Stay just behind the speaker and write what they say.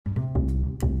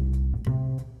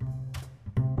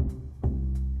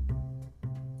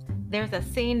There's a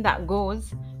saying that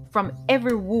goes, from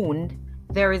every wound,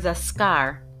 there is a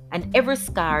scar, and every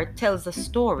scar tells a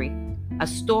story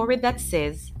that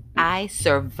says, I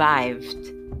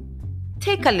survived.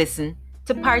 Take a listen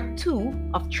to part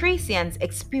 2 of Tracey Ann's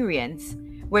experience,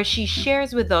 where she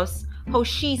shares with us how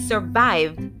she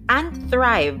survived and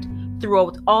thrived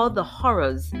throughout all the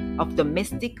horrors of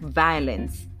domestic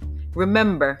violence.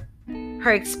 Remember,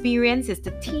 her experience is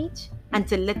to teach and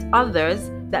to let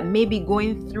others that may be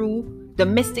going through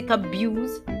domestic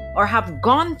abuse or have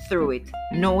gone through it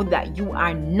know that you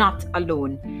are not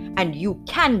alone and you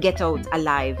can get out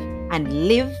alive and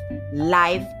live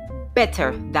life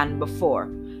better than before.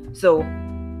 So,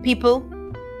 people,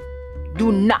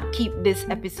 do not keep this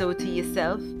episode to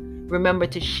yourself. Remember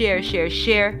to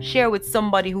share with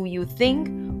somebody who you think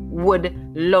would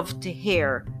love to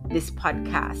hear this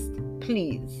podcast.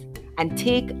 Please. And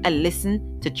take a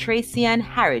listen to Tracey Ann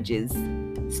Harriage's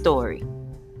story.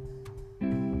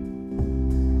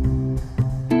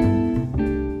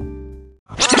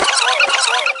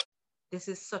 This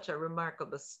is such a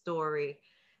remarkable story.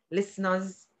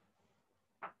 Listeners,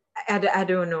 I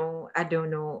don't know.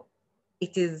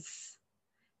 It is,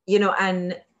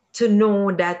 and to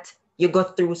know that you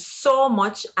got through so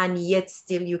much and yet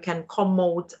still you can come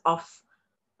out of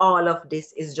all of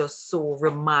this is just so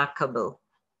remarkable.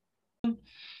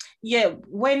 Yeah,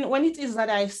 when it is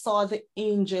that I saw the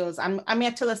angels, I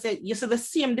may tell us that you see the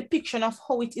same depiction of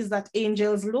how it is that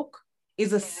angels look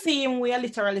is the same way I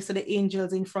literally see the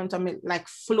angels in front of me, like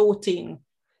floating.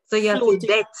 So you have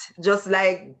death, just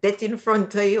like death in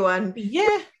front of you and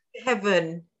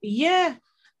heaven. Yeah.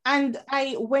 And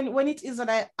when it is that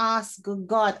I ask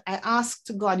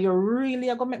to God, you really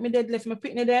are gonna make me deadlift me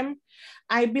picking them.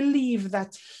 I believe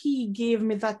that He gave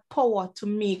me that power to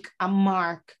make a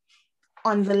mark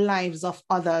on the lives of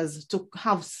others, to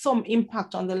have some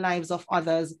impact on the lives of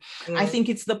others. I think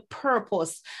it's the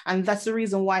purpose, and that's the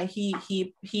reason why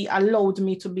he allowed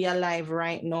me to be alive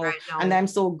right now. And I'm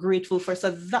so grateful for. So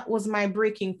that was my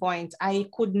breaking point. I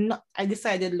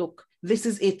decided, look, this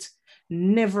is it,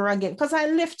 never again, because I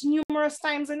left numerous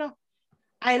times,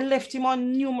 I left him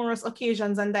on numerous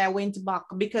occasions and I went back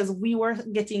because we were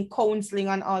getting counseling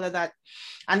and all of that.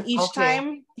 And each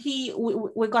time we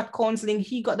got counseling,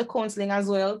 he got the counseling as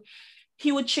well.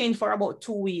 He would change for about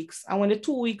 2 weeks. And when the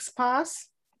 2 weeks pass,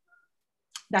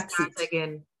 that's it.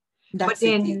 Again. That's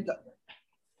it.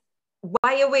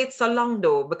 Why you wait so long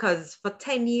though? Because for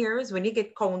 10 years, when you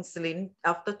get counseling,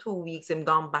 after 2 weeks and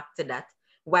gone back to that,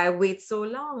 why wait so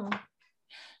long?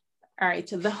 All right,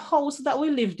 the house that we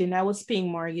lived in, I was paying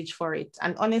mortgage for it.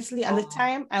 And honestly, at the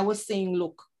time, I was saying,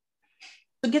 look,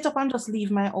 to get up and just leave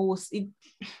my house, I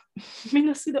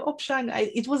don't see the option.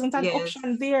 It wasn't an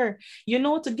option there.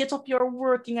 To get up, you're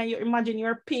working and you imagine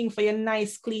you're paying for your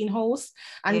nice, clean house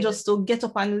and just to get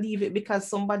up and leave it because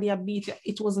somebody had beat you,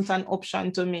 it wasn't an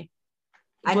option to me.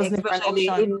 It was never an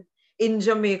option. In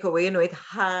Jamaica, where it's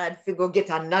hard to go get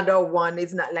another one.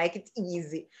 It's not like it's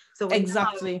easy. So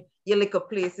exactly. You like a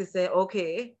place to say,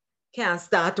 okay, can't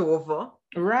start over.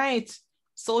 Right.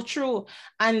 So true.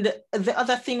 And the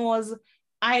other thing was,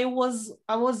 I was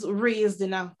raised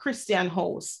in a Christian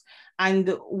house,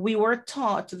 and we were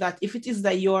taught that if it is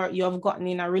that you have gotten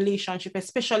in a relationship,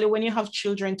 especially when you have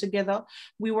children together,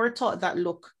 we were taught that,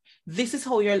 look, this is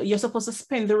how you're supposed to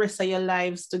spend the rest of your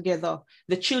lives together.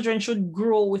 The children should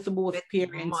grow with both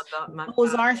parents.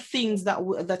 Those are things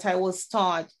that I was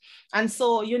taught. And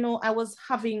so, I was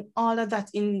having all of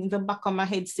that in the back of my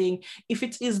head saying, if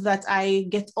it is that I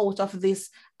get out of this,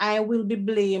 I will be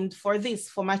blamed for this,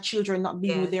 for my children not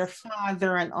being with their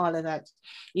father and all of that.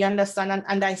 You understand?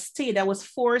 And I stayed. I was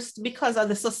forced because of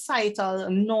the societal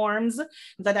norms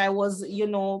that I was,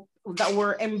 that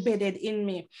were embedded in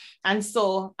me. And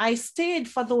so I stayed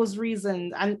for those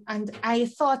reasons. And I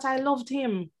thought I loved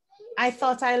him. As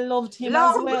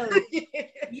well.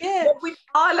 Yeah. But with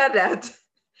all of that,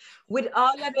 with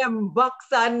all of them bucks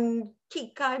and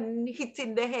kick and hit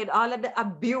in the head, all of the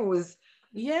abuse.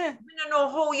 Yeah. I don't know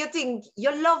how you think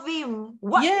you love him.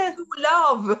 What do you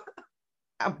love?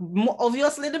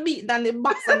 Obviously the beat and the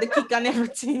box and the kick and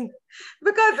everything.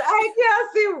 Because I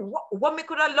can't see what me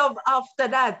could have loved after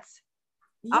that.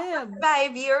 Yeah. After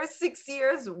 5 years, 6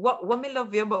 years, what me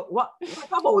love you about? What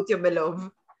about you, me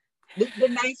love? The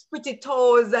nice pretty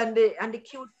toes and the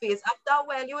cute face. After a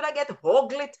while, you would have get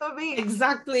ugly to me.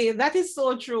 Exactly. That is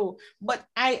so true. But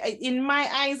I in my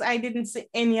eyes, I didn't see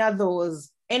any of those.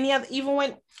 Even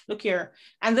when, look here.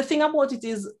 And the thing about it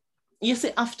is, you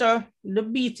see, after the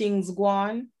beatings go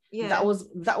on, that was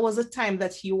the time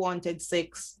that he wanted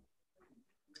sex.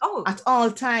 Oh. At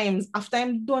all times. After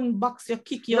I'm done, box you,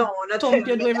 kick you, thump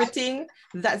you, do everything.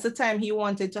 That's the time he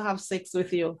wanted to have sex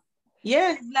with you.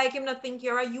 Yeah. It's like him not think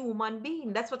you're a human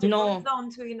being. That's what it comes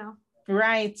down to, you know.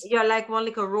 Right. You're like one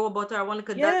like a robot or one like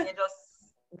a dad. You just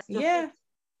yeah. It.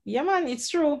 Yeah, man, it's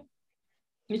true.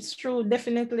 It's true,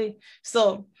 definitely.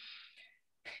 So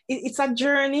it's a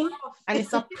journey and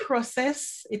it's a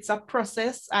process. It's a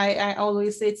process. I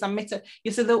always say it's a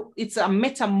it's a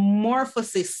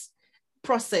metamorphosis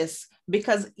process,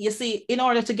 because you see, in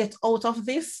order to get out of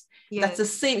this, that's the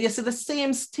same. You see, the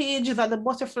same stage that the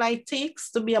butterfly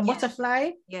takes to be a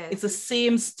butterfly. It's the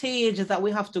same stage that we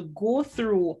have to go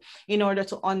through in order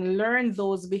to unlearn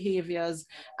those behaviors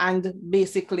and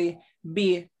basically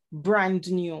be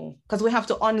brand new, because we have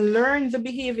to unlearn the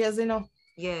behaviors, you know,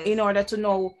 in order to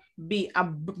now be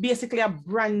basically a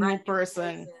brand new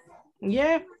person.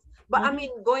 Yeah. But I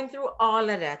mean, going through all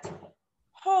of that,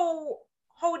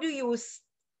 how do you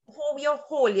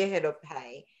hold your head up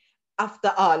high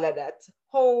after all of that?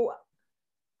 How,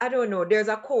 I don't know, there's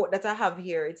a quote that I have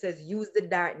here. It says, use the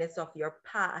darkness of your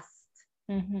past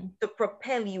to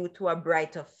propel you to a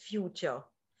brighter future.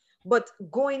 But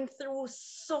going through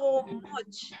so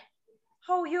much,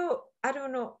 how you, I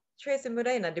don't know, Tracey, but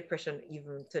I'm in a depression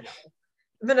even today.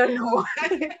 But I don't know.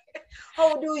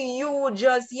 How do you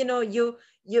just, you know, you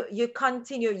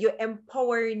continue, you're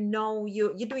empowering now,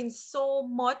 you're doing so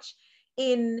much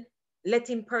in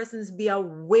letting persons be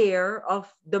aware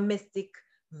of domestic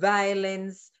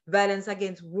violence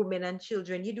against women and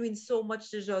children. You're doing so much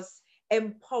to just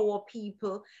empower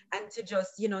people and to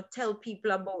just, you know, tell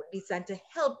people about this and to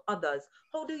help others.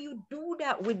 How do you do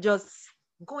that with just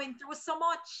going through so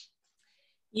much?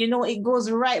 You know, it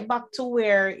goes right back to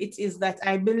where it is that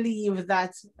I believe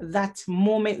that that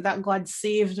moment that God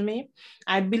saved me,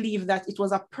 I believe that it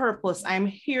was a purpose. I'm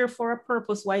here for a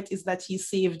purpose, why it is that he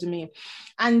saved me.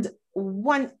 And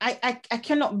I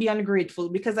cannot be ungrateful,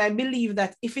 because I believe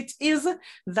that if it is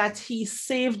that he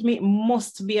saved me, it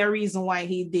must be a reason why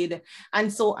he did.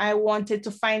 And so I wanted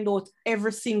to find out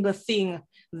every single thing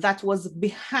that was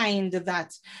behind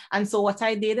that. And so what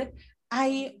I did,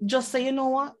 I just say, you know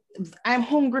what? I'm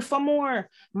hungry for more.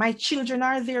 My children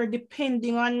are there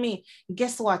depending on me.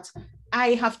 Guess what? I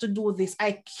have to do this.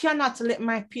 I cannot let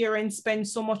my parents spend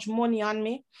so much money on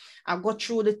me. I go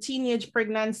through the teenage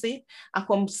pregnancy. I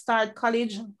come start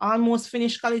college, almost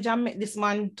finish college, and make this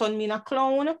man turn me in a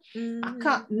clown. I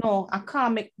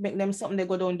can't make them something they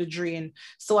go down the drain.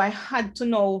 So I had to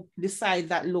now decide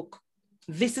that, look,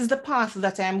 this is the path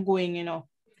that I'm going, you know.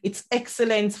 It's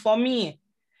excellence for me.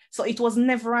 So it was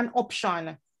never an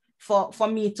option for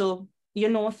me to, you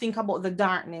know, think about the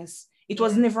darkness. It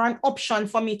was never an option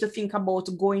for me to think about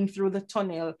going through the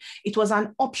tunnel. It was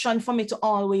an option for me to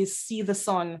always see the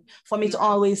sun, for me to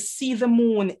always see the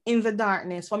moon in the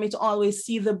darkness, for me to always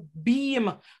see the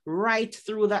beam right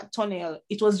through that tunnel.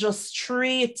 It was just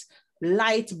straight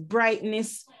light,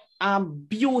 brightness,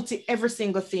 beauty, every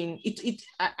single thing.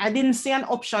 I didn't see an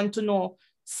option to know,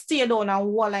 stay down and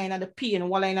wallow in the pain,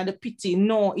 wallow in the pity.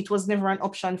 No, it was never an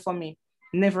option for me.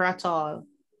 Never at all.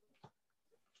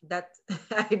 That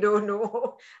I don't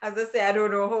know. As I say, I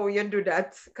don't know how you do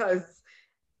that, because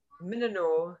I don't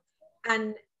know.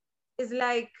 And it's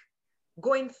like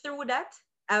going through that,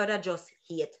 I would have just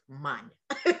hate man.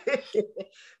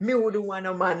 Me would want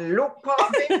a man look for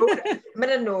me. I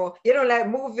don't know. You know, like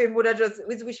movie would have just,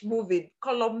 which movie?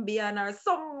 Colombian or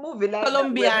some movie like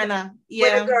Colombiana,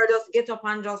 where the girl just get up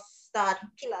and just start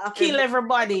kill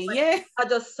everybody. Yeah. Or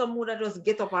just some would have just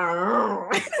get up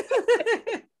and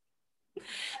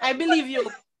I believe you,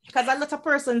 because a lot of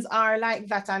persons are like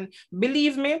that. And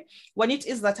believe me, when it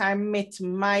is that I met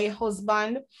my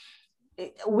husband,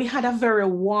 we had a very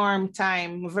warm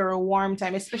time,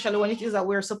 especially when it is that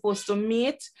we're supposed to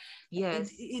meet.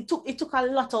 Yes. It took a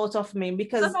lot out of me,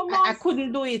 because I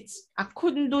couldn't do it.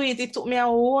 It took me a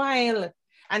while.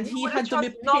 And he had to be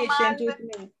patient with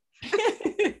me.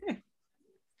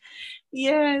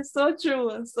 Yeah, so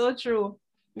true. So true.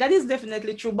 That is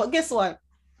definitely true. But guess what?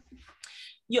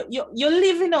 You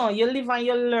live, you know, you live and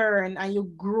you learn and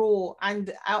you grow.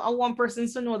 And I want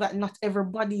persons to know that not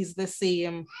everybody is the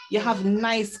same. You have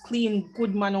nice, clean,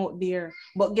 good man out there.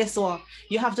 But guess what?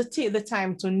 You have to take the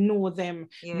time to know them.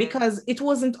 Because it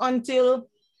wasn't until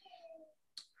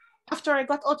after I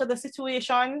got out of the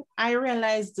situation, I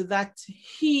realized that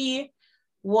he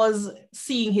was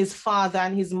seeing his father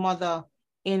and his mother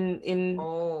in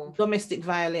domestic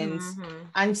violence.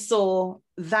 And so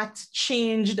that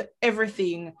changed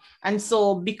everything. And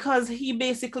so because he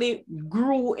basically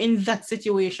grew in that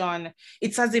situation,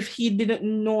 it's as if he didn't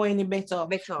know any better.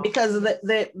 Because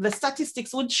the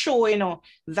statistics would show, you know,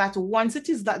 that once it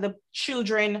is that the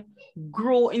children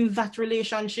grow in that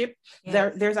relationship,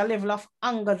 there's a level of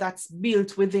anger that's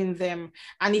built within them,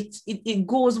 and it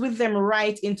goes with them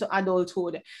right into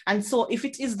adulthood. And so if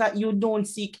it is that you don't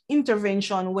seek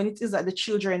intervention when it is that the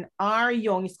children are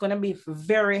young, it's going to be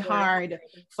very hard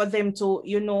for them to,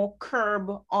 you know, curb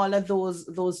all of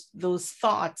those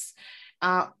thoughts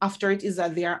after it is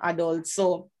that they are adults.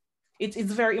 So it's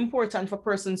very important for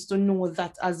persons to know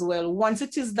that as well. Once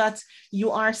it is that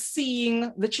you are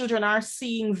seeing, the children are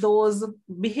seeing those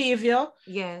behavior,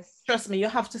 trust me, you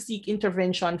have to seek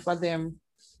intervention for them.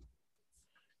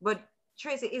 But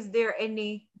Tracey, is there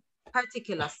any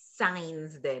particular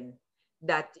signs then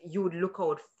that you would look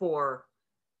out for?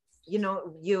 You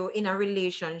know, you're in a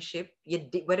relationship,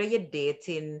 whether you're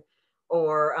dating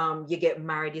or you get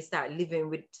married, you start living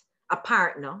with a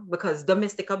partner, because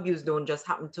domestic abuse don't just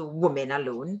happen to women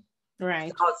alone. Right.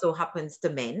 It also happens to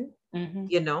men,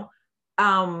 you know.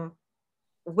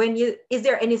 Is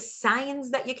there any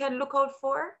signs that you can look out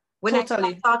for? When I start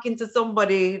talking to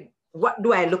somebody, what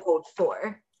do I look out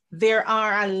for? There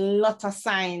are a lot of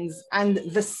signs, and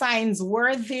the signs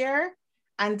were there,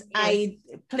 and I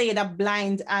played a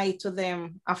blind eye to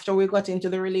them after we got into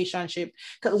the relationship.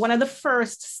 Because one of the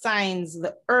first signs,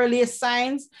 the earliest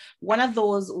signs, one of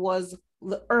those was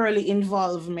the early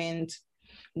involvement.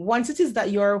 Once it is that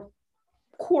you're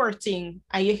courting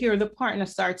and you hear the partner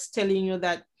starts telling you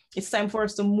that it's time for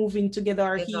us to move in together,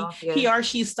 or he or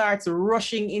she starts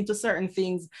rushing into certain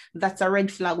things, that's a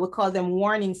red flag. We call them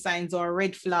warning signs or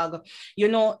red flag. You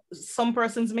know, some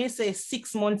persons may say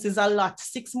 6 months is a lot.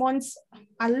 6 months,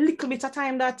 a little bit of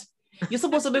time that you're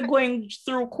supposed to be going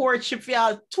through courtship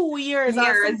for 2 years,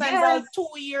 or sometimes 2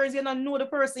 years, you don't know the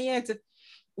person yet.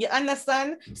 You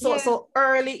understand? So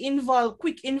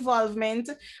quick involvement.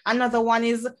 Another one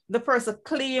is the person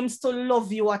claims to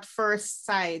love you at first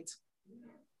sight.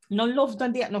 No love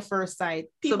don't date at no first sight.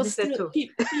 People say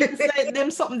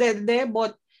them something there,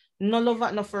 but no love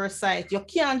at no first sight. You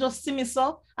can't just see me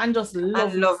so and just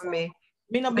love me.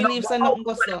 Me not believe so nothing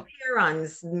goes so.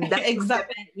 Appearance.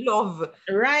 Exactly. Love.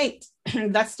 Right.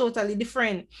 That's totally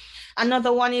different.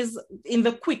 Another one is in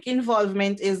the quick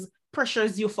involvement is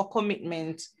pressures you for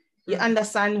commitment. You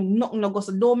understand? Nothing no go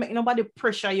so. Don't make nobody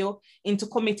pressure you into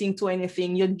committing to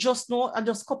anything. You just know,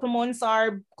 just couple months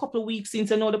or couple weeks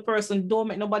into know the person. Don't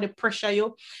make nobody pressure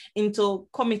you into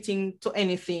committing to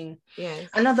anything. Yes.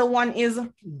 Another one is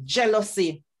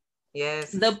jealousy.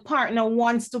 Yes. The partner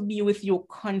wants to be with you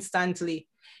constantly.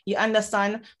 You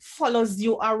understand? Follows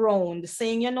you around,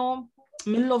 saying, you know,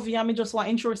 me love you, me just want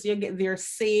to ensure so you get there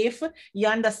safe. You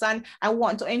understand? I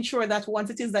want to ensure that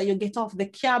once it is that you get off the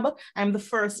cab, I'm the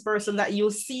first person that you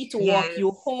see to walk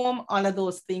you home, all of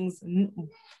those things. Me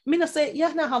not say,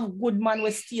 you not have good man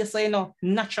with stay, so, you know,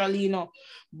 naturally, you know,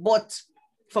 but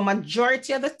for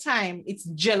majority of the time, it's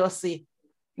jealousy.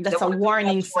 That's a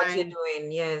warning sign. What you're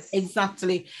doing, yes.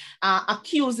 Exactly.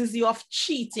 Accuses you of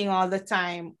cheating all the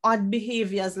time. Odd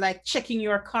behaviors like checking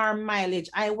your car mileage.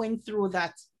 I went through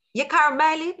that. Your car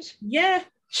mileage? Yeah.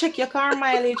 Check your car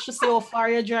mileage to see how far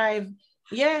you drive.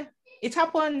 Yeah, it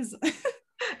happens.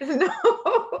 No.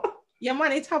 Yeah,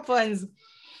 man, it happens.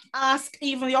 Ask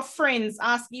even your friends,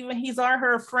 ask even his or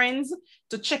her friends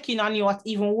to check in on you at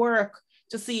even work,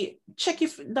 to see, check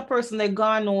if the person they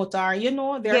gone out or, you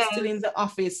know, they're still in the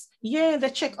office. Yeah,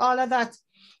 they check all of that.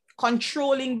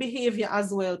 Controlling behavior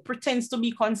as well, pretends to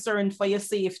be concerned for your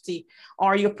safety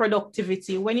or your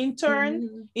productivity, when in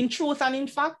turn, in truth and in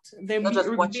fact, they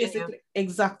basically,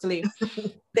 exactly,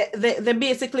 they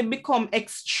basically become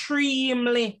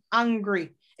extremely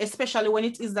angry, especially when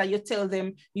it is that you tell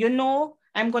them, you know,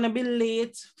 I'm going to be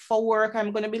late for work.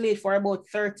 I'm going to be late for about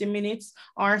 30 minutes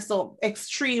or so.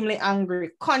 Extremely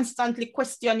angry, constantly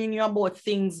questioning you about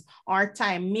things or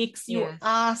time, makes you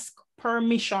ask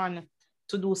permission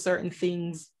to do certain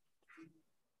things.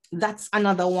 That's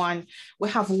another one. We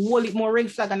have more red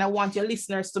flag, and I want your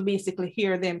listeners to basically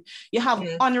hear them. You have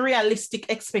unrealistic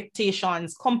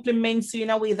expectations, compliments you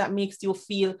in a way that makes you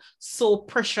feel so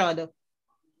pressured,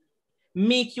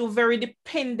 make you very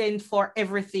dependent for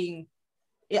everything.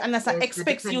 And as I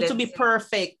expects you to be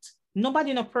perfect.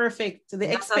 Nobody not perfect.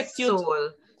 They expect you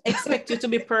to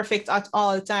be perfect at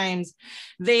all times.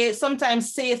 They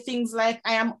sometimes say things like,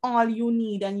 I am all you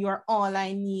need and you're all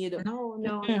I need.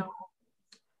 No.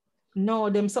 No,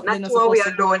 them something Not they're not two are we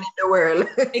supposed to alone do. in the world.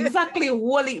 Exactly.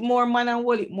 Whole it more man and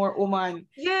whole it more woman.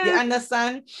 Yes. You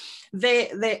understand?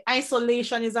 The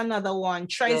isolation is another one.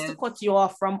 Tries to cut you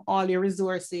off from all your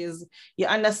resources. You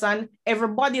understand?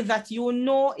 Everybody that you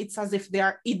know, it's as if they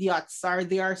are idiots or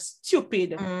they are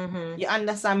stupid. You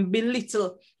understand?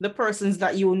 Belittle the persons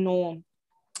that you know.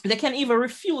 They can even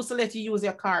refuse to let you use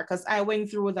your car, because I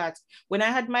went through that when I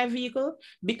had my vehicle,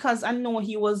 because I know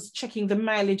he was checking the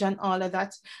mileage and all of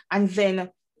that. And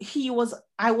then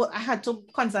I had to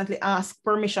constantly ask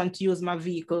permission to use my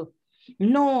vehicle.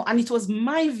 No, and it was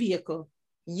my vehicle.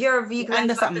 Your vehicle. You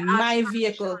understand? My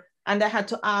vehicle. And I had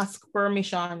to ask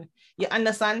permission. You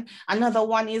understand? Another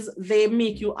one is they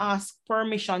make you ask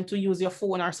permission to use your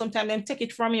phone, or sometimes they take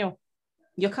it from you.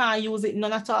 You can't use it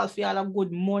none at all for a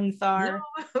good month or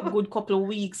good couple of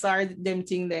weeks or them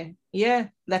thing there. Yeah,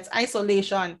 that's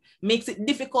isolation. Makes it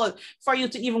difficult for you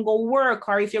to even go work,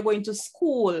 or if you're going to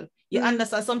school. You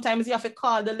understand? Sometimes you have to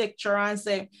call the lecturer and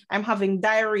say, I'm having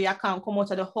diarrhea, I can't come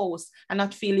out of the house, I'm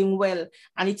not feeling well.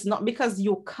 And it's not because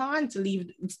you can't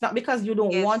leave. It's not because you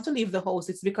don't want to leave the house.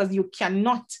 It's because you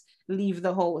cannot leave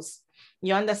the house.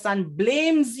 You understand?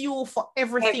 Blames you for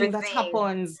everything that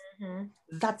happens.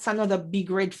 That's another big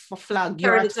red flag.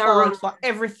 You're at fault for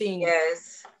everything.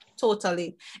 Yes.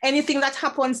 Totally. Anything that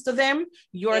happens to them,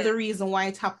 you're the reason why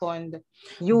it happened.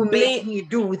 You made me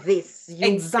do this. You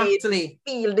exactly.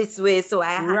 Made me feel this way, so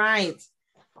I right.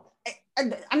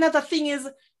 And another thing is,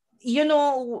 you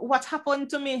know what happened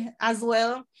to me as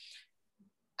well?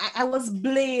 I was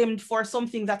blamed for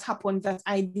something that happened that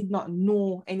I did not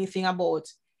know anything about.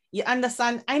 You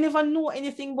understand? I never know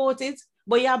anything about it,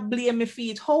 but you blame me for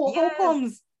it. How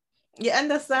comes? You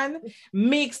understand?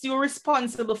 Makes you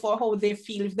responsible for how they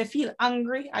feel. If they feel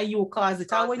angry, are you cause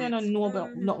it? Or when you don't know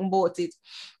about nothing about it,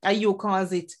 are you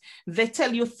cause it? They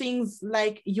tell you things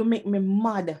like, you make me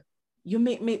mad. You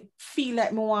make me feel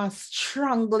like me want to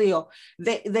strangle you.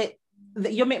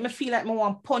 You make me feel like I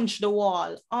want to punch the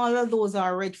wall. All of those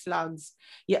are red flags.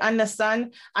 You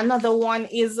understand? Another one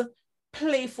is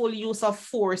playful use of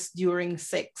force during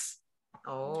sex.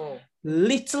 Oh.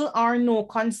 Little or no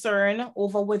concern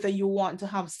over whether you want to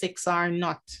have sex or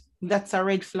not. That's a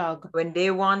red flag. When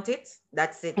they want it,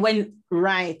 that's it.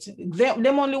 Right.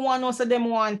 Them only want us, so them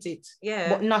want it. Yeah.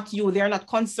 But not you. They're not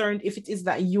concerned if it is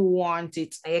that you want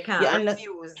it. And you can't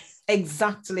refuse.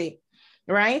 Exactly.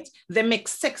 Right? They make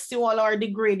sexual or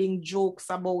degrading jokes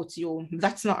about you.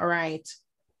 That's not right.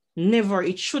 Never.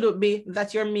 It shouldn't be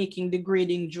that you're making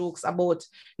degrading jokes about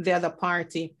the other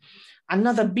party.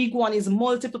 Another big one is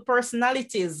multiple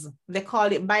personalities. They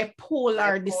call it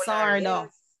bipolar disorder.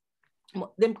 Yes.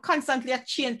 Them constantly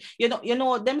change. You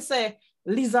know, them say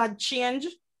lizard change,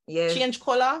 change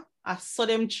color. I saw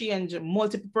them change.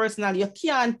 Multiple personality. You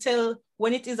can't tell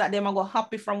when it is that them are go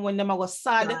happy from when them are go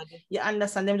sad. You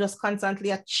understand? Them just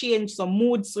constantly change. So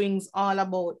mood swings all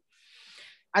about.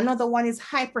 Another one is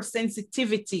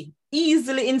hypersensitivity.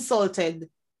 Easily insulted.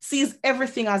 Sees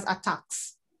everything as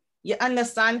attacks. You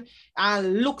understand?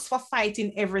 And looks for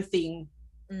fighting everything.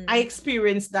 I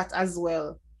experienced that as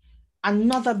well.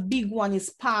 Another big one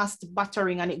is past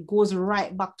battering, and it goes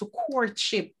right back to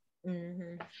courtship.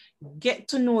 Get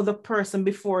to know the person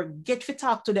before. Get to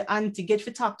talk to the auntie. Get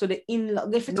to talk to the in-law.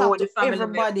 Get to talk to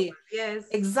everybody. Yes.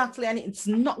 Exactly. And it's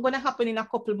not going to happen in a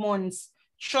couple months.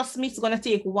 Trust me, it's going to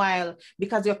take a while,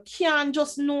 because you can't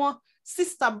just know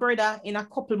sister, brother in a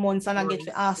couple months and I get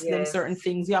to ask them certain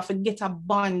things. You have to get a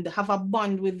bond, have a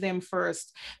bond with them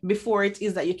first before it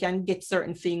is that you can get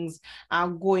certain things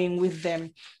going with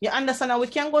them. You understand? Now we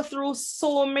can go through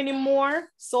so many more.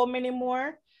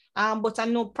 But I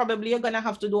know probably you're gonna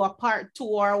have to do a part 2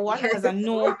 or what, because I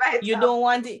know you don't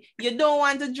want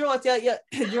to draw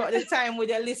the time with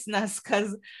your listeners,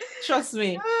 because trust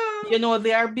me, you know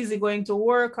they are busy going to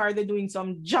work, or they're doing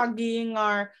some jogging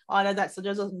or all of that. So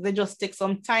they just take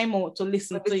some time out to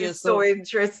listen to you. So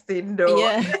interesting though.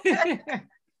 Yeah.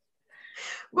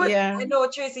 But yeah. I know,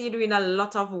 Tracey, you're doing a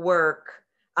lot of work,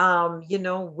 you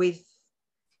know, with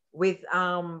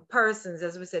persons,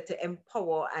 as we said, to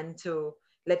empower and to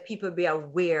let people be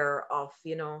aware of,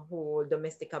 you know, whole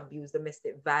domestic abuse,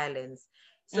 domestic violence.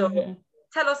 So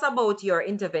tell us about your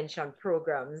intervention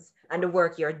programs and the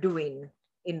work you're doing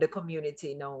in the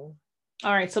community now.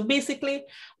 All right. So basically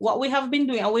what we have been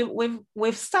doing, and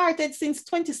we've started since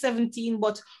 2017,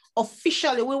 but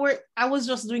officially I was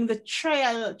just doing the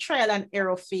trial and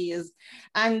error phase.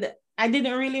 And I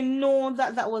didn't really know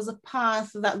that that was a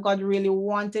path that God really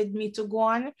wanted me to go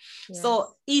on. Yes.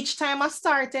 So each time I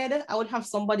started, I would have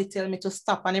somebody tell me to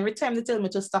stop. And every time they tell me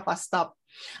to stop, I stop.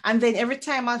 And then every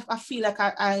time I feel like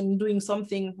I'm doing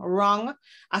something wrong,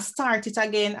 I start it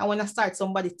again. And when I start,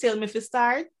 somebody tell me to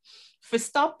start, to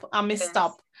stop, and me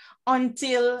stop.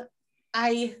 Until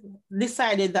I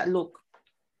decided that, look,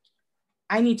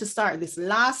 I need to start this.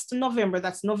 Last November,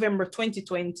 that's November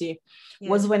 2020,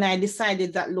 was when I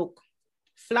decided that, look,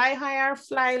 fly higher,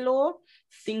 fly low,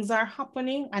 things are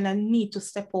happening, and I need to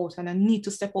step out, and I need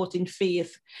to step out in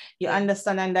faith. You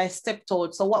understand? And I stepped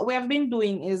out. So what we have been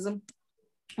doing is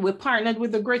we partnered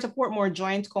with the Greater Portmore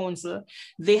Joint Council.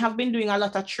 They have been doing a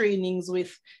lot of trainings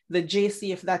with the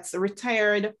JCF, that's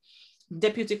retired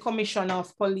Deputy Commissioner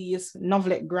of Police,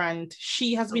 Novelet Grant.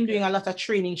 She has been doing a lot of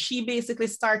training. She basically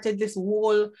started this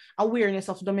whole awareness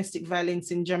of domestic violence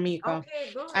in Jamaica.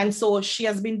 And so she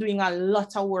has been doing a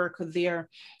lot of work there.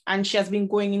 And she has been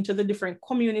going into the different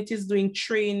communities, doing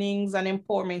trainings and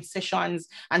empowerment sessions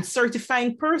and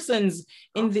certifying persons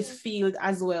in this field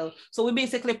as well. So we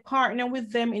basically partner with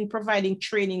them in providing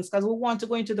trainings because we want to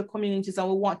go into the communities and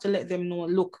we want to let them know,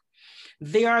 look,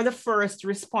 they are the first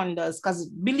responders, because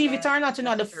believe it or not, you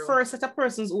know, the first set of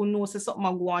persons who knows something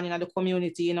going on in the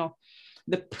community, you know,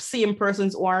 the same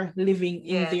persons who are living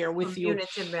in there with you.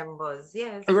 Community members,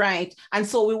 yes. Right. And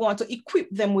so we want to equip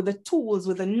them with the tools,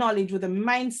 with the knowledge, with the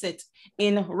mindset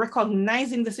in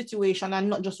recognizing the situation and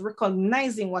not just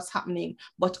recognizing what's happening,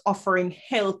 but offering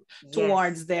help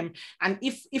towards them. And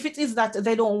if it is that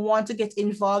they don't want to get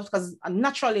involved, because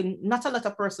naturally not a lot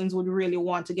of persons would really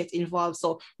want to get involved.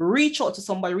 So reach out to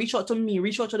somebody, reach out to me,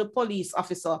 reach out to the police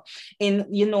officer in,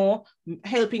 you know,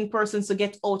 helping persons to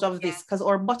get out of this, because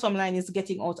our bottom line is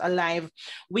getting out alive.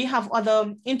 We have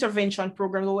other intervention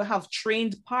programs where we have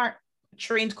trained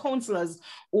counselors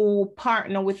who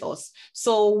partner with us.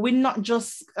 So we're not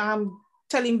just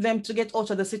telling them to get out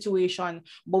of the situation,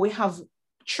 but we have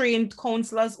trained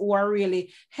counselors who are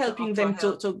really helping them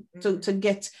to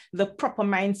get the proper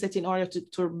mindset in order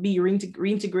to be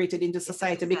reintegrated into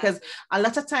society. Because a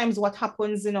lot of times what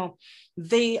happens, you know,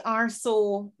 they are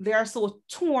so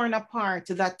torn apart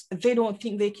that they don't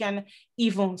think they can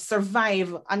even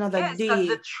survive another day. Because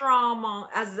the trauma,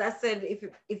 as I said,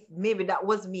 if maybe that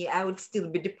was me, I would still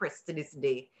be depressed to this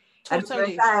day.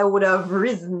 Totally. And I would have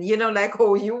risen, you know, like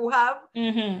how you have.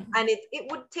 And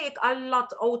it would take a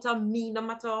lot out of me, no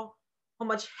matter how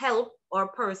much help or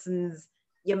persons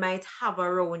you might have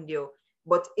around you.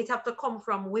 But it have to come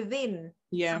from within.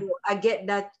 Yeah. So I get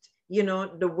that, you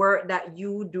know, the work that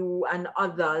you do and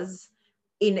others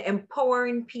in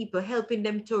empowering people, helping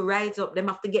them to rise up. Them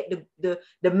have to get the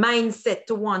mindset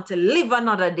to want to live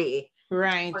another day.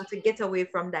 Right. Want to get away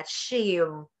from that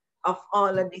shame of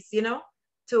all of this, you know?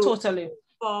 Totally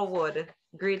forward.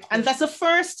 Great. And that's the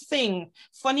first thing.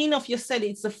 Funny enough, you said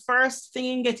it's the first thing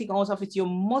in getting out of it. You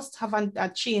must have a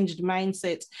changed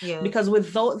mindset, because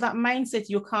without that mindset,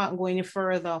 you can't go any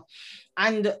further.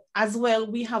 And as well,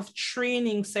 we have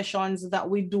training sessions that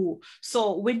we do.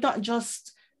 So we're not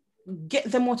just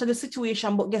get them out of the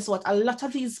situation, but guess what? A lot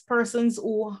of these persons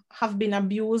who have been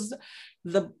abused,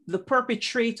 the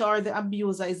perpetrator, the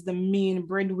abuser is the main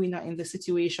breadwinner in the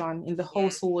situation, in the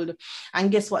household.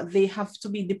 And guess what? They have to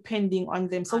be depending on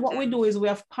them. So what we do is we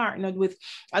have partnered with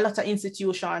a lot of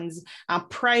institutions,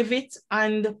 private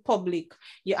and public.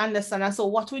 You understand? And so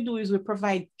what we do is we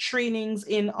provide trainings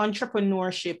in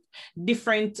entrepreneurship,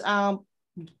 different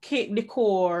cake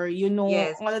decor, you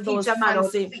know, all of those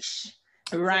fancy.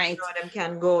 Right. So them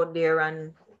can go there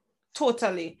and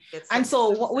totally. And so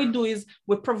what we do is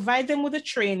we provide them with the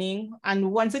training,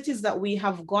 and once it is that we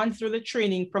have gone through the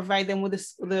training, provide them with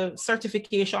the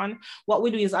certification. What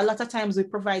we do is a lot of times we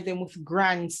provide them with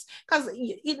grants, because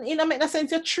in a make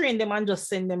sense you train them and just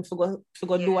send them to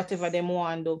go do whatever they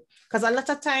want to do, because a lot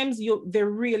of times they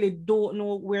really don't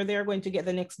know where they're going to get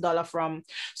the next dollar from.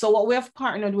 So what we have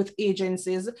partnered with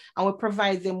agencies, and we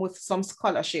provide them with some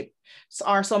scholarship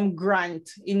or some grant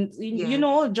in you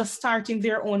know, just starting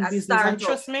their own business. And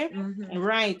trust me,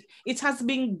 right, it has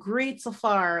been great so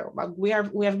far. We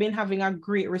have been having a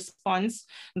great response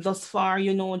thus far,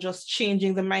 you know, just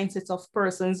changing the mindset of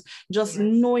persons, just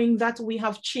knowing that we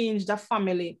have changed a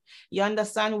family. You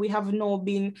understand? We have now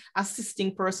been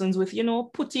assisting persons with, you know,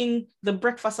 putting the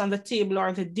breakfast on the table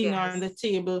or the dinner on the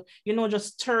table, you know,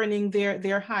 just turning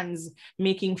their hands,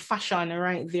 making fashion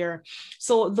right there.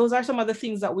 So those are some of the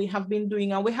things that we have have been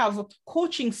doing, and we have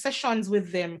coaching sessions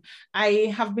with them.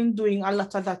 I have been doing a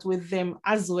lot of that with them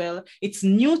as well. It's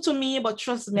new to me, but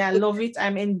trust me, I love it.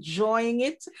 I'm enjoying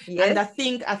it. Yes. And I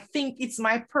think it's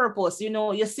my purpose. You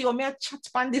know, you see, when I chat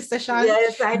on this session.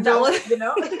 Yes, I know, you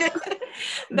know.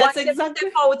 That's exactly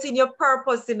step out in your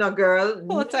purpose, you know, girl.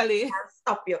 Totally. Can't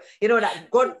stop you. You know,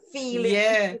 that good feeling.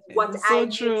 Yeah, What so I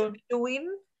need true. to be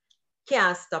doing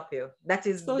can't stop you. That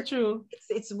is so true.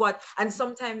 It's what, and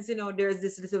sometimes, you know, there's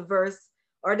this little verse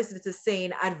or this little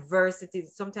saying,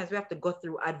 adversities. Sometimes we have to go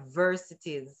through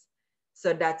adversities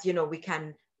so that, you know, we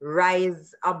can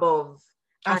rise above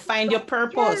and find your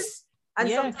purpose. Yes. And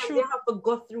sometimes you have to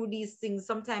go through these things.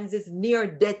 Sometimes it's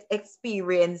near-death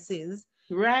experiences.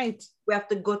 Right. We have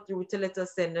to go through to let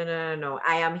us say, no.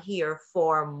 I am here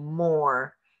for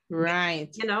more. Right.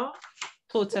 You know?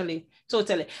 Totally.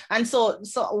 And so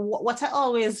what I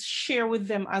always share with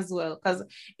them as well, because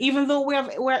even though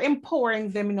we're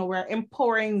empowering them, you know, we're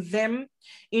empowering them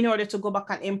in order to go back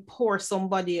and empower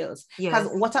somebody else. Because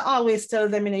what I always tell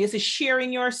them, you know, you see,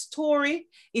 sharing your story,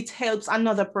 it helps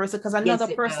another person, because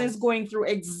another person is going through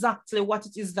exactly what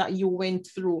it is that you went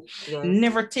through. Yes.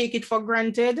 Never take it for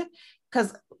granted,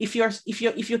 because if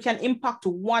you can impact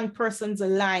one person's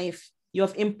life, you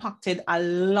have impacted a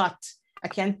lot. I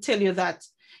can tell you that.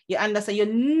 You understand? You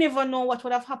never know what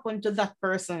would have happened to that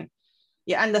person.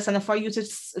 You understand? For you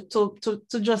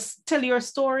to just tell your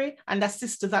story and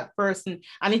assist to that person.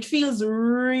 And it feels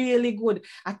really good.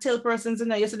 I tell persons, you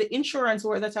know, you see the insurance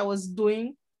work that I was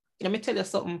doing, let me tell you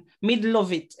something. Me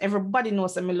love it. Everybody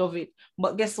knows that me love it.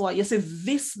 But guess what? You see,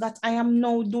 this that I am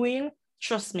now doing,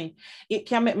 trust me, it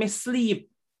can make me sleep.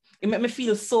 It made me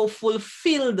feel so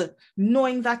fulfilled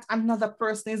knowing that another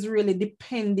person is really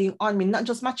depending on me, not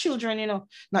just my children, you know,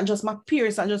 not just my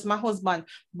peers, not just my husband,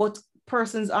 but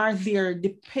persons are there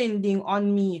depending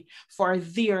on me for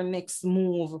their next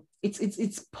move.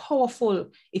 It's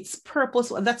powerful. It's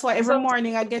purposeful. That's why every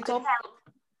morning I get up.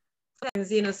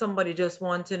 Sometimes, you know, somebody just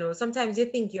wants to know. Sometimes you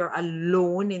think you're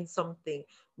alone in something,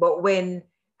 but when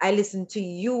I listen to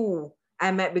you, I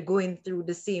might be going through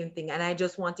the same thing, and I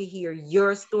just want to hear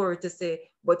your story to say,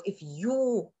 but if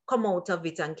you come out of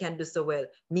it and can do so well,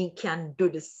 me can do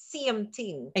the same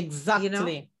thing. Exactly. You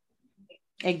know?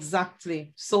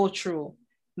 Exactly. So true.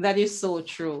 That is so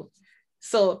true.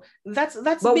 So that's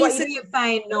but what do you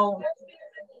find now?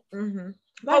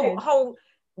 How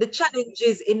the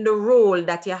challenges in the role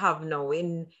that you have now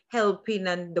in helping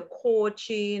and the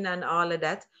coaching and all of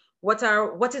that, what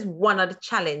is one of the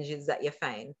challenges that you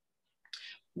find?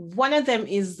 One of them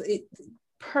is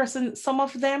some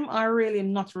of them are really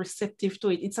not receptive to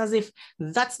it. It's as if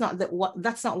that's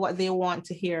not what they want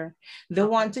to hear. They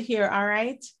want to hear, all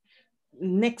right,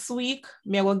 next week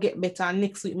me I will get better,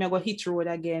 next week me I will hit road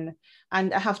again.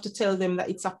 And I have to tell them that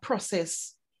it's a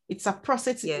process. It's a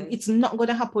process. Yes. It's not going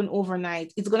to happen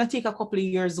overnight. It's going to take a couple of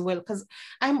years as well, because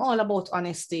I'm all about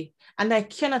honesty. And I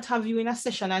cannot have you in a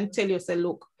session and tell you, say,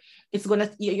 look,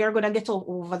 you're gonna get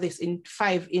over this in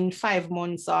 5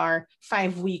 months or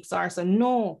 5 weeks or so.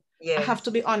 No, yes. I have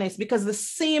to be honest, because the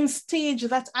same stage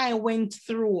that I went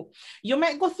through, you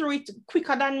might go through it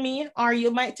quicker than me, or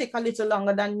you might take a little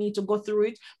longer than me to go through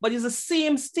it, but it's the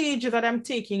same stage that I'm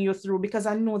taking you through, because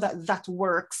I know that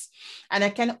works, and I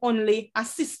can only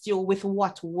assist you with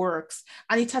what works,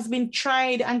 and it has been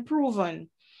tried and proven.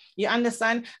 You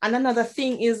understand? And another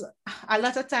thing is, a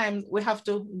lot of times we have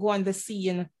to go on the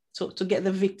scene to get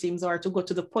the victims, or to go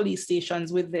to the police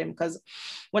stations with them, because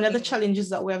one of the challenges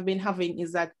that we have been having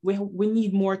is that we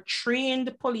need more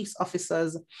trained police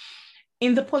officers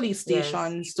in the police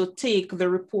stations to take the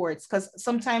reports, because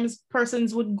sometimes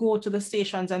persons would go to the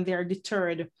stations and they're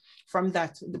deterred from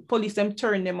that. The police them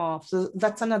turn them off. So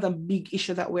that's another big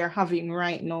issue that we're having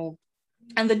right now.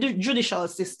 And the judicial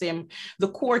system, the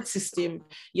court system,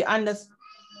 you understand?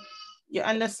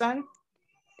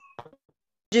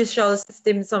 Judicial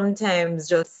system sometimes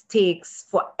just takes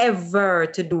forever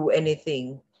to do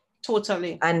anything.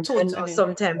 Totally. And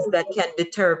sometimes that can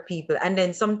deter people. And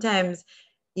then sometimes,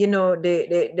 you know,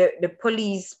 the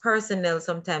police personnel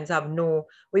sometimes have no,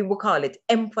 we would call it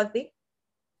empathy.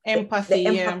 Empathy,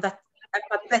 the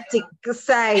empathetic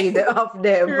side of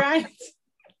them. Right.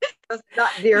 It's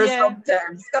not there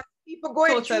sometimes. People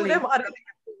going through them other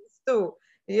things too,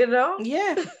 you know?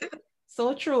 Yeah.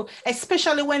 So true,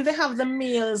 especially when they have the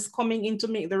males coming in to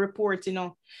make the report, you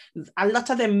know, a lot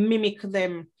of them mimic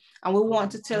them, and we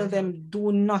want to tell them,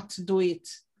 do not do it.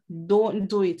 Don't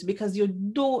do it, because you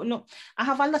don't know. I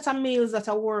have a lot of males that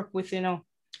I work with, you know,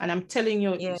 and I'm telling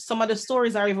you, some of the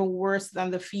stories are even worse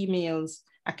than the females.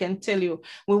 I can tell you,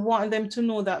 we want them to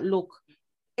know that, look,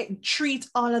 treat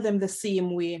all of them the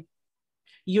same way.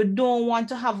 You don't want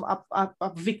to have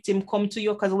a victim come to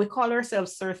you, because we call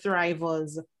ourselves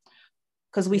survivors,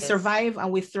 because we survive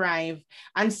and we thrive.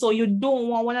 And so you don't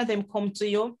want one of them come to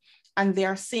you and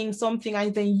they're saying something,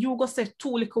 and then you go say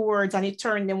two little words and you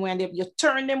turn them when you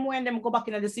turn them when them go back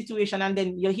into the situation, and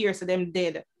then you hear so them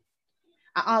dead.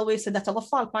 I always say that I go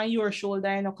fall on your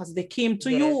shoulder, you know, because they came to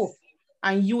you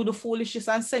and you the foolishness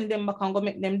and send them back and go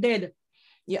make them dead.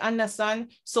 You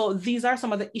understand? So these are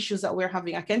some of the issues that we're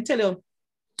having. I can tell you,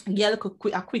 yeah,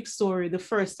 a quick story. The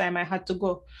first time I had to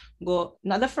go,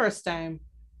 not the first time,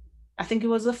 I think it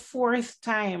was the fourth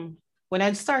time. When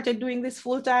I started doing this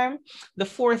full time, the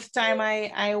fourth time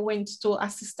I went to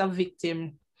assist a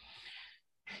victim.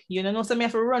 You know, so I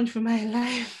have to run for my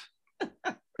life.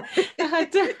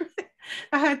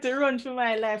 I had to run for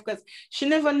my life, because she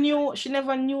never knew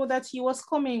that he was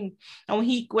coming. And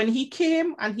when he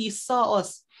came and he saw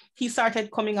us, he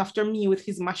started coming after me with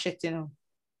his machete, you know.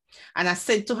 And I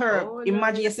said to her,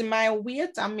 imagine you see my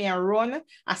weight and me I run.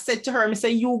 I said to her, I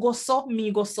say, you go suck,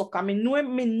 me go suck. I mean,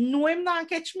 know him not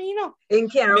catch me, you know. In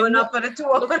can't run up for the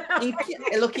two.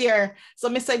 Look here. So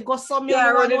me say, go suck me,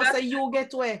 and one say you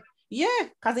get away. Yeah,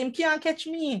 because him can't catch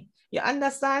me. You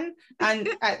understand? And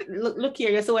look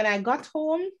here. So when I got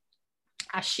home,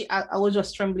 I was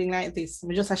just trembling like this.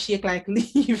 Just a shake like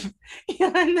leave. You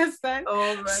understand?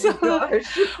 Oh my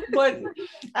gosh. But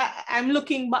I'm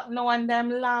looking back now and I'm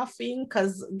laughing,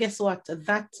 because guess what?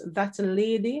 That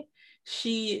lady,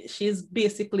 she's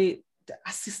basically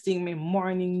assisting me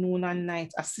morning, noon, and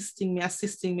night, assisting me.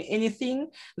 Anything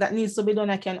that needs to be done,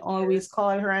 I can always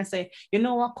call her and say, you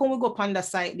know what, come we go on the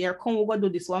site there, come we go do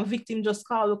this. One victim just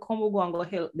call, come we go and go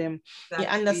help them. You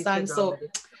understand? So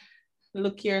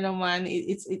look here now, man,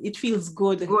 it feels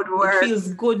good. Good work. It feels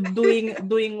good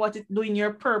doing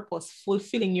your purpose,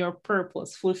 fulfilling your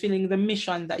purpose, fulfilling the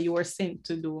mission that you were sent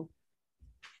to do.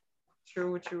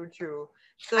 True.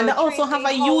 So and I also have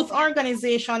a youth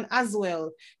organization as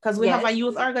well, because we have a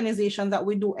youth organization that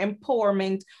we do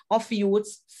empowerment of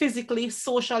youths physically,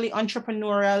 socially,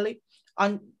 entrepreneurially,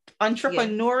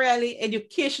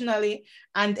 educationally,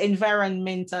 and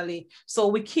environmentally. So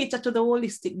we cater to the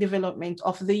holistic development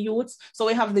of the youths. So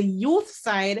we have the youth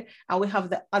side and we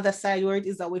have the other side where it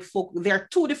is that we focus. There are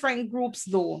two different groups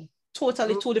though.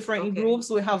 Totally two different groups.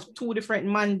 We have two different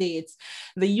mandates.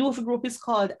 The youth group is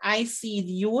called I Seed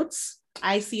Youths.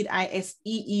 I Seed,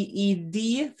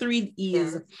 ISEEED, 3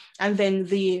 E's. And then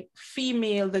the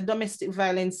domestic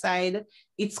violence side,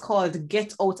 it's called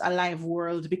Get Out Alive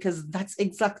World, because that's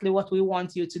exactly what we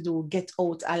want you to do. Get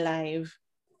out alive.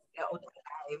 Get out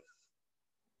alive.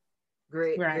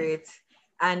 Great.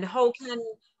 And how can,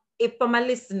 if for my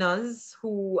listeners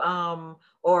who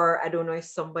or I don't know if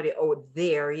somebody out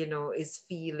there, you know, is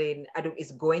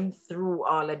going through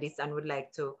all of this and would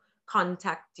like to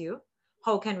contact you,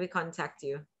 how can we contact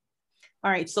you? All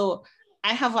right, so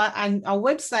I have a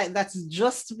website that's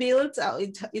just built.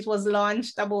 It was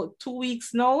launched about 2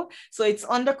 weeks now. So it's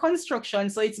under construction.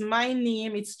 So it's my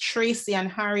name. It's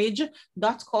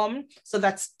traceyandharriage.com. So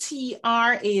that's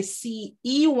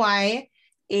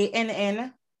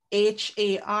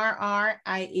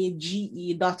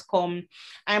TRACEYANNHARRIAGE.com.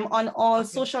 I'm on all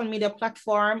social media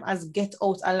platforms as Get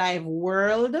Out Alive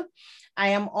World.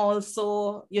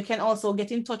 You can also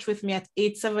get in touch with me at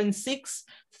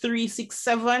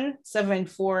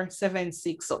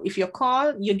 876-367-7476. So if you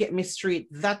call, you get me straight.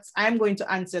 I'm going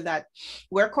to answer that.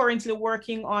 We're currently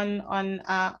working on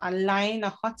a hotline,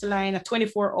 a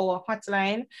 24-hour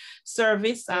hotline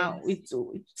service. It's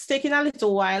taking a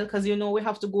little while because, you know, we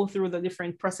have to go through the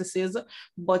different processes,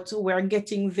 but we're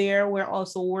getting there. We're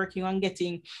also working on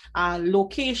getting a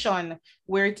location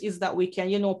where it is that we can,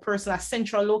 you know, a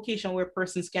central location where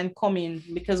persons can come in,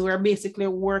 because we're basically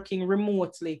working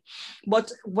remotely.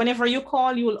 But whenever you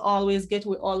call, we always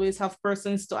have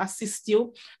persons to assist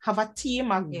you, have a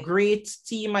team, great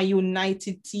team, a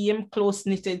united team,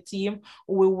 close-knitted team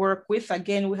we work with.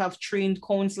 Again, we have trained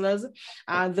counselors.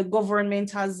 The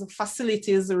government has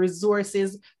facilities,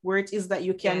 resources where it is that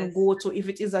you can go to if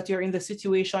it is that you're in the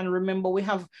situation. Remember, we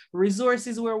have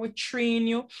resources where we train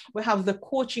you. We have the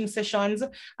coaching sessions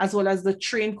as well as the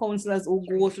trained counselors who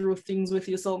go through things with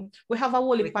you. So we have a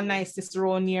whole heap of niceness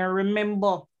around here.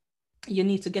 Remember, you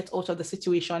need to get out of the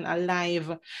situation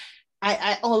alive.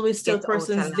 I always tell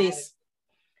persons this.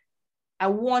 I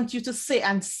want you to say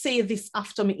this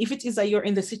after me. If it is that you're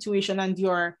in the situation and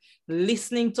you're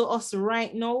listening to us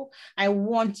right now, I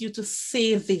want you to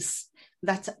say this,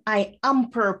 that I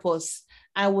am purpose.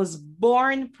 I was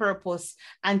born purpose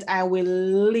and I will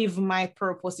live my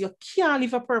purpose. You can't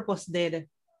live a purpose dead.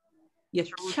 You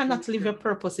cannot live your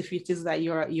purpose if it is that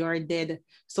you're dead.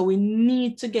 So we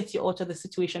need to get you out of the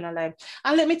situation alive.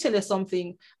 And let me tell you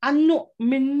something. I know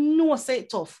say it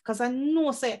tough, because I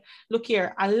know say, look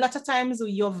here, a lot of times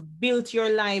you've built your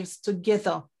lives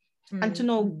together. And to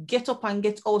know, get up and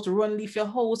get out, run, leave your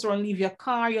house, run, leave your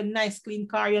car, your nice clean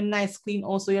car, your nice clean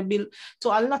also your bill. To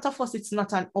a lot of us, it's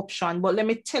not an option. But let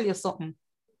me tell you something.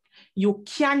 You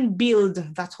can build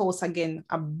that house again,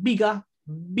 a bigger,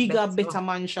 better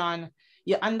mansion.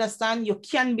 You understand? You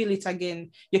can build it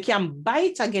again. You can buy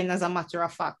it again, as a matter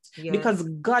of fact, because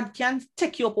God can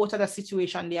take you up out of the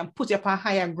situation there and put you up on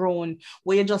higher ground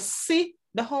where you just see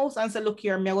the house and say, look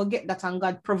here, me I will get that, and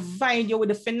God provide you with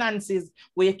the finances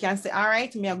where you can say, all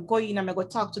right, me I go in and I go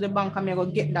talk to the bank and me I go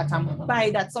get that and buy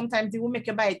that. Sometimes it will make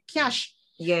you buy it cash.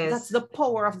 Yes. That's the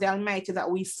power of the Almighty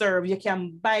that we serve. You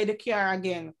can buy the car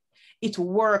again. It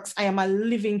works. I am a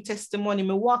living testimony.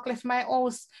 Me walk left my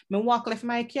house, me walk left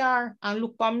my car, and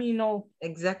look for me now.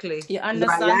 Exactly. You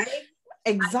understand?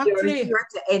 Exactly. You're here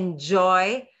to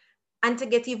enjoy and to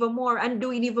get even more and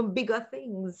doing even bigger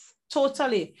things.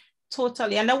 Totally.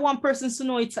 And I want persons to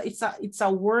know it's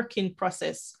a work in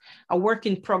process, a work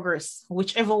in progress,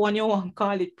 whichever one you want to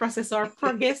call it, process or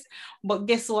progress. But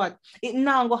guess what? It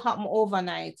now going to happen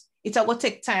overnight. It's going to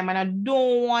take time, and I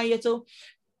don't want you to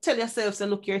tell yourself, so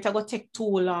look here, it's going to take too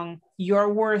long.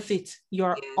 You're worth it.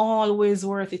 You're always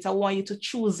worth it. I want you to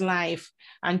choose life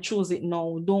and choose it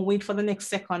now. Don't wait for the next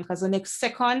second, because the next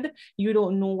second, you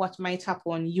don't know what might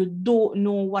happen. You don't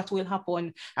know what will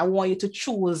happen. I want you to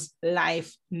choose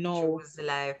life now. Choose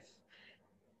life.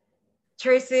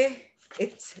 Tracey,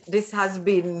 this has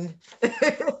been,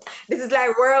 this is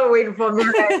like whirlwind for me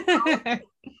right now.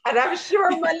 And I'm sure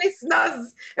my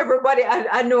listeners, everybody,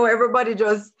 I know everybody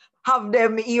just have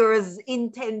them ears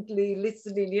intently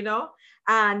listening, you know.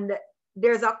 And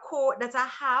there's a quote that I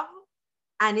have,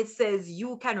 and it says,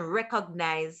 you can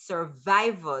recognize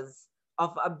survivors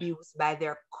of abuse by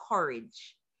their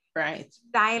courage. Right.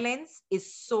 Silence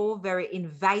is so very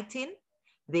inviting.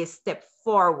 They step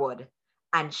forward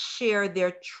and share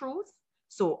their truth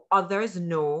so others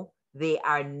know they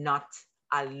are not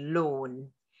alone.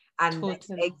 And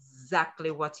that's exactly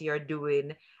what you're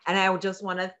doing. And I just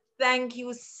want to thank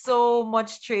you so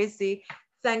much, Tracey.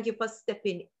 Thank you for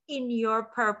stepping in your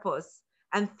purpose,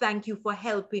 and thank you for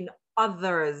helping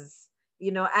others.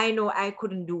 You know I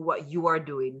couldn't do what you are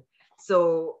doing.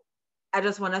 So I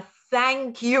just want to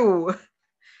thank you,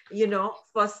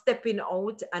 for stepping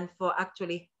out and for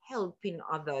actually helping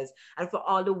others, and for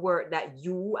all the work that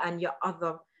you and your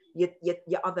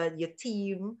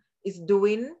team is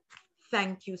doing.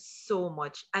 Thank you so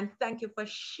much. And thank you for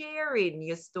sharing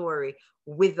your story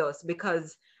with us,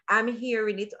 because I'm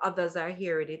hearing it, others are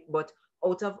hearing it, but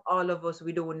out of all of us,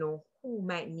 we don't know who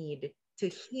might need to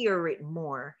hear it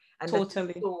more. And that's so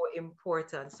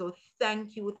important. So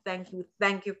thank you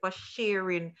for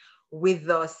sharing with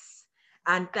us.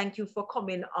 And thank you for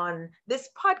coming on this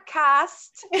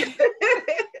podcast.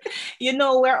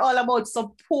 We're all about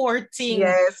supporting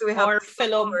we have our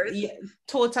fellow.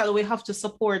 We have to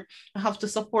support. I have to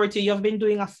support you. You've been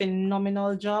doing a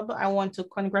phenomenal job. I want to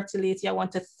congratulate you. I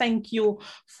want to thank you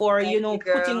for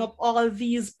putting up all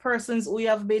these persons who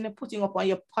have been putting up on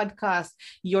your podcast.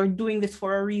 You're doing this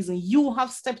for a reason. You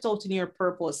have stepped out in your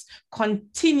purpose.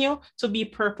 Continue to be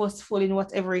purposeful in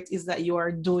whatever it is that you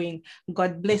are doing.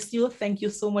 God bless you. Thank you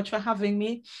so much for having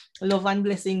me. Love and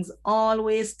blessings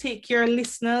always. Take care,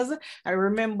 listeners. I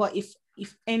remember, if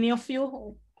any of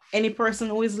you, any person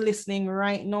who is listening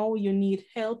right now, you need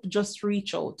help, just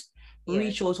reach out.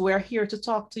 Reach out. We're here to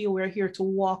talk to you. We're here to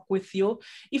walk with you.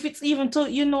 If it's even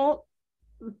to,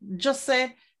 just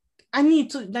say, I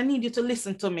need you to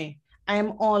listen to me. I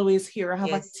am always here. I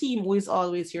have a team who is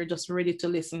always here, just ready to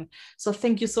listen. So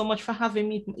thank you so much for having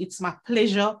me. It's my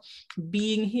pleasure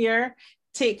being here.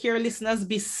 Take care, listeners.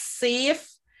 Be safe.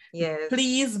 Yes.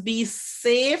 Please be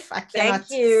safe. I cannot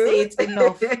say it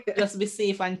enough. Just be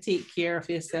safe and take care of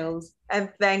yourselves. And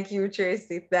thank you,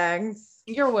 Tracey. Thanks.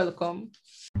 You're welcome.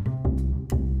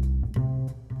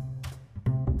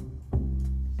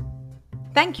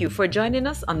 Thank you for joining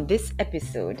us on this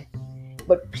episode.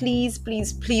 But please,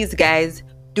 please, please, guys,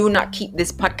 do not keep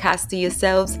this podcast to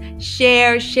yourselves.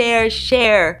 Share.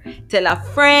 Tell a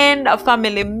friend, a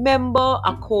family member,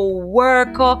 a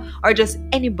co-worker, or just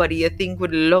anybody you think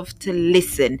would love to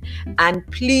listen. And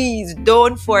please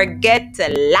don't forget to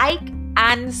like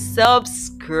and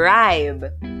subscribe.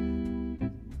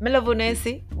 I love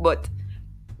you, but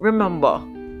remember,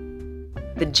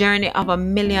 the journey of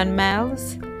 1,000,000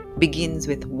 miles begins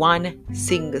with one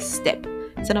single step.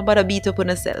 So nobody beat up on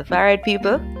yourself, all right,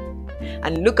 people?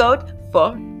 And look out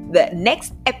for the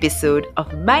next episode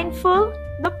of Mindful,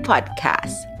 the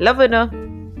podcast. Love you,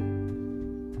 know.